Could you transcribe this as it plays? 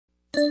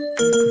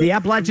The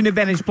Appalachian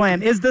Advantage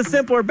plan is the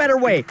simpler, better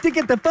way to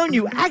get the phone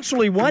you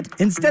actually want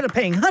instead of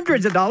paying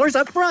hundreds of dollars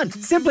up front.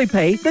 Simply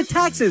pay the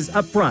taxes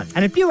up front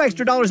and a few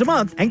extra dollars a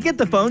month and get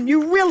the phone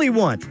you really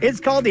want. It's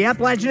called the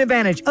Appalachian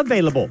Advantage,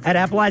 available at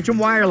Appalachian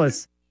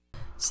Wireless.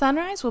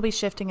 Sunrise will be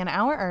shifting an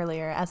hour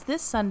earlier as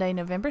this Sunday,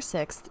 November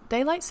 6th,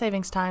 daylight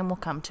savings time will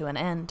come to an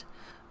end.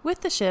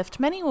 With the shift,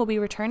 many will be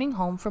returning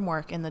home from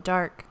work in the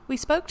dark. We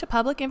spoke to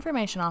Public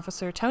Information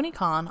Officer Tony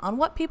Kahn on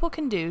what people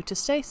can do to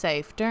stay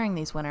safe during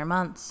these winter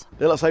months.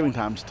 Daylight saving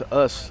times to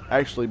us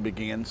actually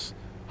begins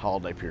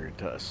holiday period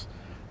to us.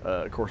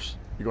 Of course,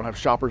 you're going to have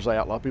shoppers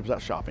out. A lot of people's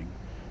out shopping.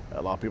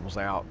 A lot of people's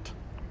out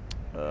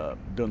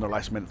doing their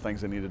last minute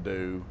things they need to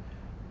do.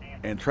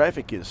 And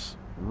traffic is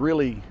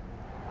really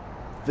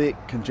thick,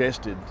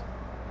 congested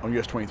on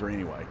US 23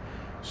 anyway.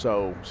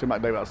 So, seem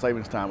like daylight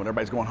savings time, when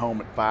everybody's going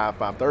home at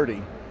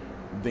 5:30,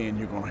 then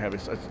you're going to have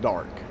it's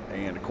dark.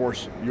 And of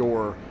course,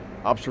 your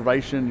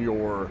observation,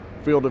 your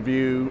field of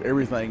view,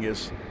 everything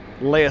is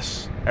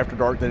less after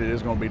dark than it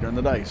is going to be during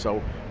the day.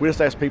 So, we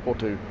just ask people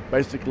to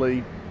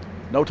basically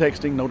no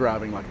texting, no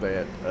driving like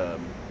that.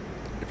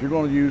 If you're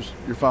going to use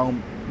your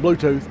phone,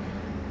 Bluetooth,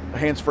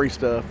 hands-free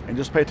stuff, and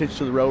just pay attention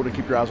to the road and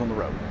keep your eyes on the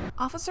road.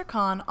 Officer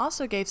Kahn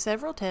also gave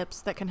several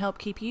tips that can help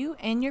keep you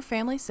and your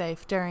family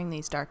safe during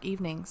these dark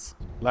evenings.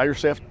 Allow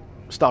yourself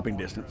stopping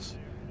distance.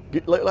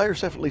 Allow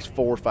yourself at least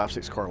 4, 5,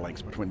 6 car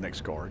lengths between the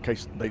next car in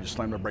case they just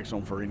slam their brakes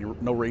on for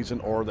no reason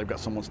or they've got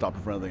someone stopped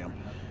in front of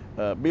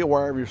them. Be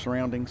aware of your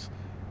surroundings,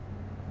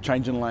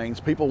 changing lanes.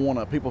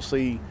 People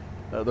see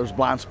there's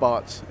blind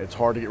spots. It's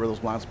hard to get rid of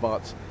those blind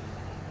spots.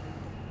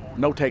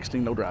 No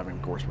texting, no driving,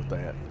 of course, with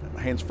that.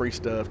 Hands-free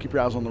stuff, keep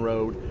your eyes on the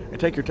road, and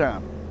take your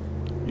time.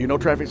 You know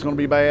traffic's going to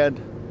be bad.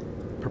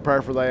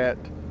 Prepare for that.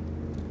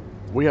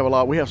 We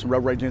have some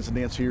road rage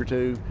incidents here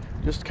too.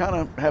 Just kind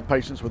of have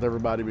patience with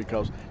everybody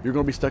because you're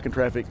going to be stuck in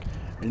traffic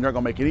and you're not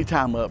going to make any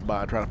time up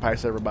by trying to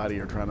pass everybody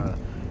or trying to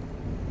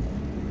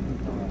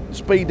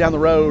speed down the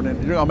road, and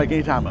you're not going to make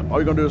any time up. All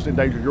you're going to do is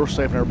endanger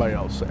yourself and everybody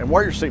else. And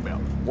wear your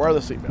seatbelt. Wear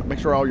the seatbelt. Make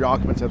sure all your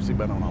occupants have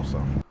seatbelt on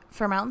also.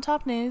 For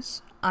Mountaintop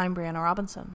News, I'm Brianna Robinson.